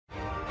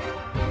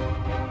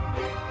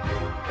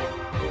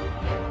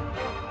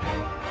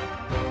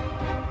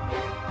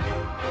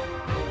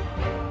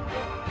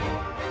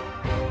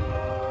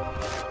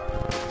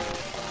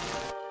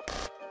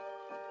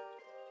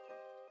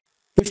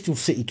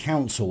Bristol City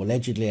Council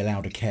allegedly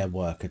allowed a care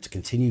worker to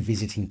continue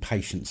visiting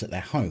patients at their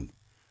home,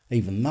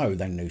 even though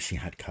they knew she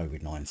had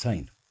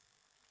COVID-19.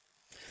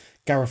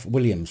 Gareth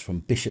Williams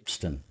from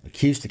Bishopston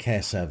accused the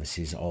care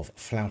services of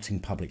flouting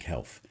public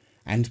health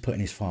and putting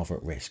his father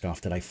at risk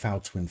after they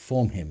failed to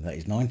inform him that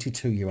his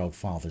 92-year-old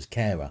father's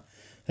carer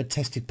had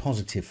tested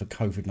positive for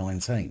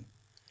COVID-19.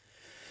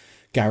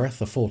 Gareth,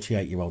 a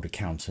 48-year-old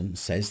accountant,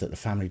 says that the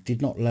family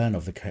did not learn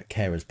of the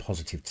carer's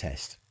positive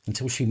test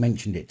until she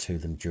mentioned it to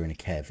them during a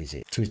care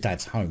visit to his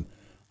dad's home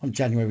on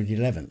January the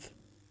 11th.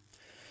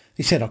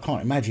 He said, "I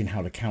can't imagine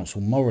how the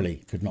council morally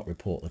could not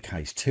report the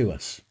case to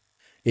us.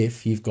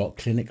 If you've got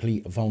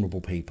clinically vulnerable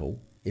people,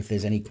 if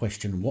there's any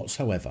question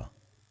whatsoever,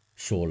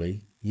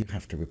 surely you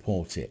have to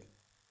report it."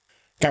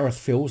 Gareth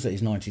feels that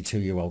his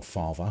 92-year-old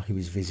father, who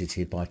is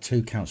visited by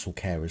 2 council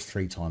carers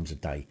 3 times a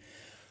day,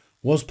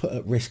 was put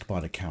at risk by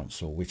the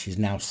council, which is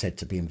now said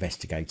to be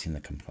investigating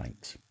the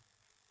complaint.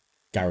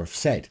 Gareth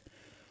said,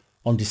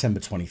 "On December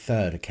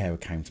 23rd, a carer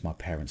came to my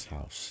parents'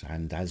 house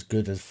and as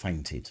good as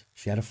fainted.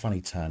 She had a funny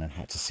turn and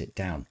had to sit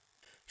down.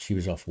 She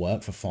was off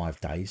work for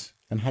 5 days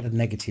and had a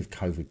negative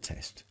COVID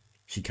test.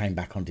 She came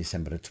back on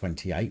December the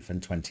 28th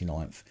and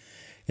 29th.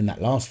 In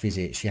that last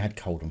visit, she had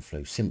cold and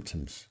flu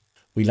symptoms.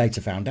 We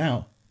later found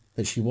out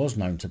that she was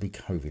known to be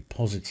COVID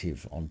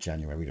positive on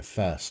January the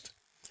 1st.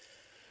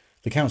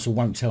 The council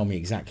won't tell me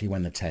exactly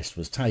when the test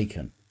was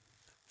taken.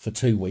 For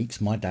 2 weeks,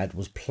 my dad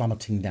was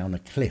plummeting down a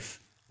cliff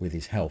with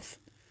his health.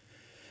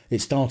 It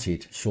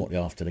started shortly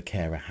after the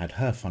carer had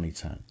her funny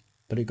turn,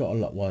 but it got a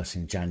lot worse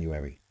in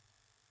January."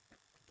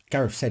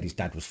 Gareth said his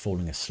dad was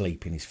falling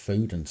asleep in his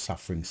food and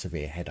suffering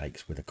severe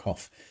headaches with a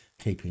cough,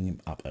 keeping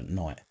him up at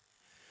night.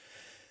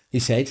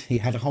 He said he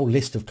had a whole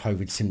list of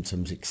COVID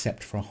symptoms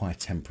except for a high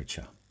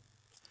temperature.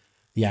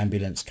 The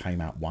ambulance came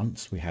out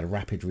once, we had a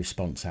rapid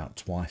response out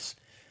twice,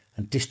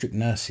 and district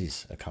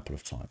nurses a couple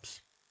of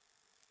times.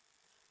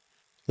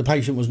 The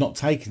patient was not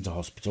taken to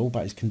hospital,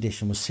 but his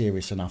condition was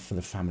serious enough for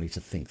the family to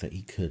think that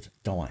he could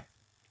die.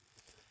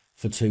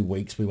 For 2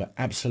 weeks we were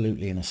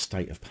absolutely in a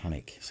state of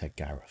panic, said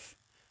Gareth.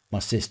 My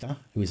sister,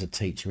 who is a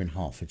teacher in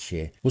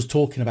Hertfordshire, was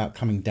talking about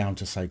coming down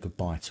to say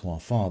goodbye to our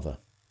father.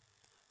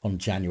 On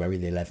January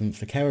the 11th,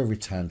 the carer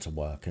returned to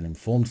work and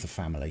informed the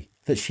family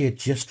that she had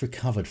just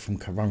recovered from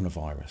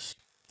coronavirus.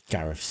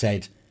 Gareth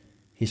said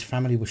his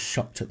family was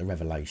shocked at the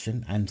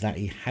revelation and that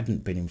he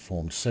hadn't been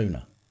informed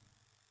sooner.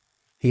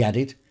 He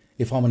added,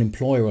 "If I'm an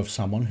employer of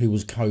someone who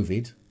was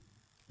COVID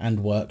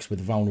and works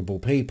with vulnerable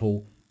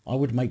people, I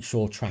would make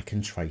sure track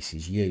and trace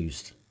is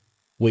used."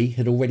 We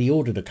had already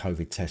ordered a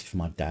COVID test for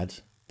my dad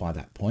by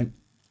that point.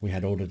 We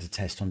had ordered a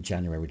test on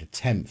January the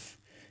 10th.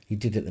 He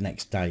did it the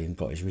next day and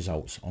got his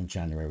results on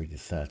January the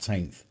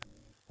 13th.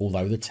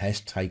 Although the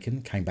test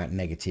taken came back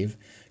negative,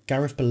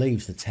 Gareth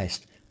believes the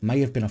test may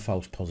have been a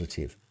false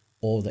positive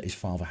or that his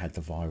father had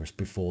the virus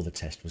before the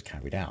test was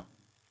carried out.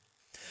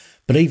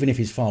 But even if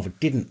his father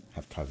didn't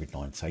have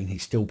COVID-19, he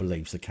still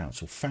believes the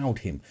council fouled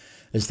him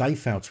as they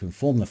failed to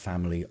inform the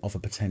family of a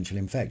potential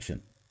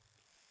infection.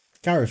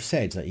 Gareth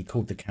said that he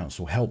called the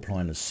council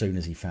helpline as soon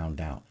as he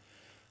found out,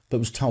 but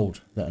was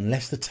told that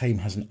unless the team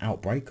has an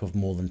outbreak of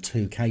more than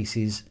 2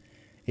 cases,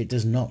 it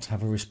does not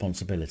have a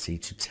responsibility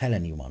to tell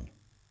anyone.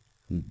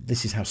 And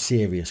this is how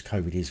serious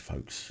COVID is,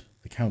 folks.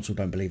 The council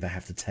don't believe they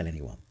have to tell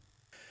anyone.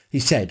 He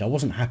said, "I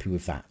wasn't happy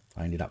with that.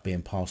 I ended up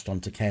being passed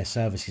on to care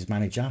services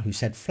manager, who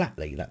said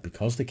flatly that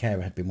because the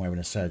carer had been wearing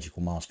a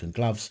surgical mask and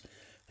gloves,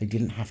 they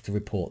didn't have to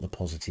report the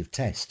positive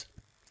test."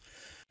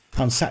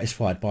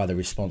 Unsatisfied by the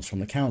response from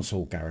the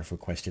council, Gareth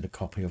requested a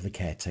copy of the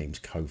care team's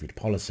COVID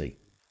policy.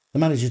 The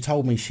manager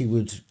told me she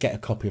would get a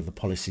copy of the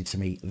policy to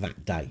me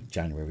that day,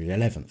 January the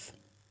 11th.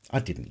 I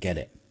didn't get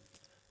it.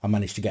 I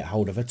managed to get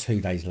hold of her 2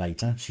 days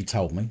later. She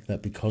told me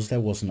that because there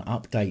was an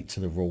update to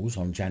the rules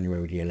on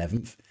January the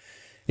 11th,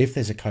 if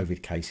there's a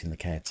COVID case in the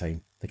care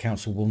team, the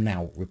council will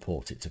now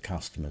report it to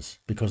customers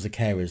because the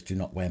carers do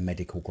not wear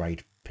medical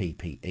grade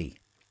PPE.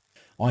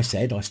 I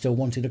said I still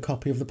wanted a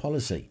copy of the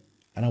policy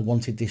and I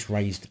wanted this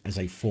raised as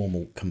a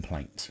formal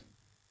complaint.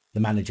 The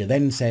manager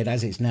then said,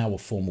 "As it's now a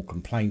formal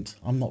complaint,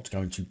 I'm not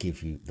going to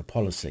give you the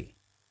policy."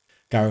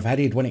 Gareth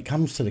added, "When it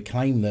comes to the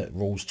claim that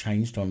rules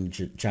changed on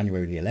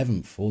January the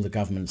 11th, all the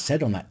government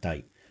said on that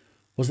date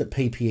was that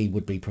PPE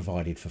would be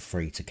provided for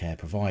free to care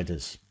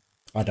providers.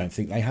 I don't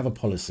think they have a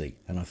policy,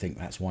 and I think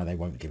that's why they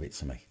won't give it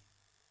to me."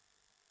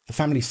 The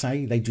family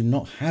say they do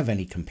not have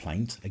any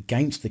complaint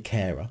against the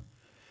carer.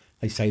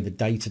 They say the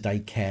day-to-day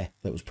care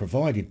that was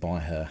provided by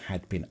her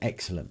had been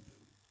excellent.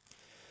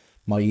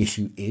 My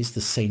issue is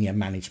the senior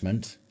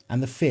management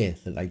and the fear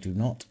that they do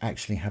not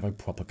actually have a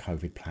proper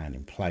COVID plan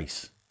in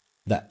place.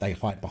 That they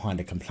hide behind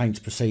a complaints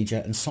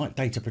procedure and cite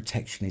data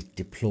protection is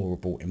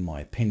deplorable in my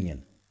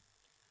opinion.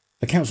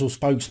 The council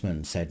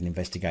spokesman said an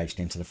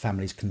investigation into the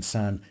family's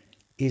concern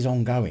is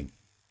ongoing,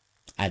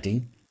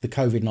 adding, "The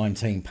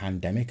COVID-19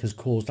 pandemic has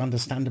caused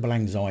understandable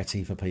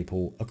anxiety for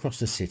people across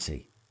the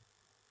city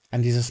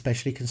and is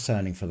especially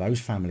concerning for those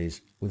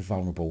families with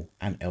vulnerable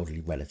and elderly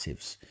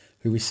relatives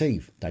who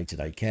receive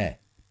day-to-day care.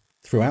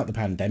 Throughout the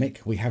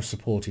pandemic, we have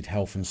supported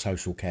health and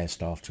social care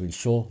staff to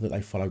ensure that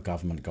they follow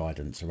government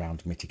guidance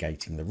around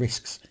mitigating the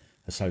risks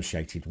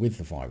associated with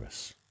the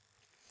virus.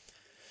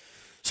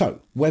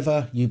 So,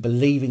 whether you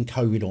believe in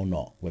COVID or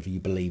not, whether you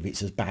believe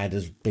it's as bad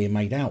as being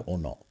made out or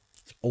not,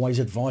 it's always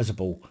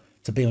advisable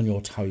to be on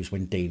your toes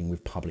when dealing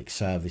with public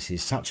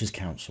services such as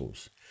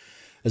councils,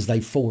 as they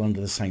fall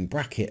under the same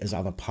bracket as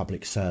other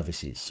public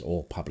services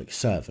or public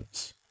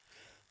servants.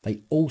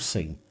 They all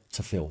seem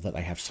to feel that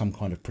they have some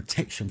kind of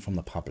protection from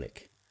the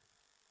public,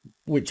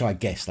 which I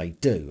guess they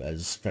do,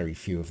 as very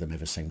few of them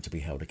ever seem to be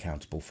held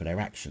accountable for their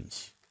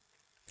actions,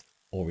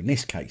 or in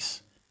this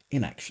case,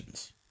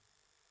 inactions.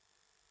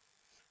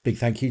 Big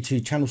thank you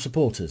to channel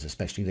supporters,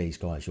 especially these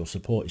guys. Your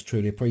support is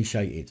truly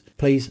appreciated.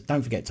 Please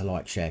don't forget to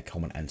like, share,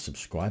 comment and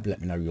subscribe.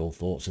 Let me know your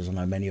thoughts, as I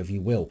know many of you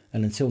will.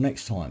 And until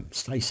next time,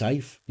 stay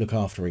safe, look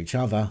after each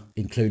other,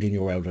 including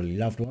your elderly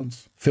loved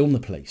ones, film the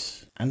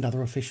police and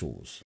other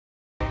officials.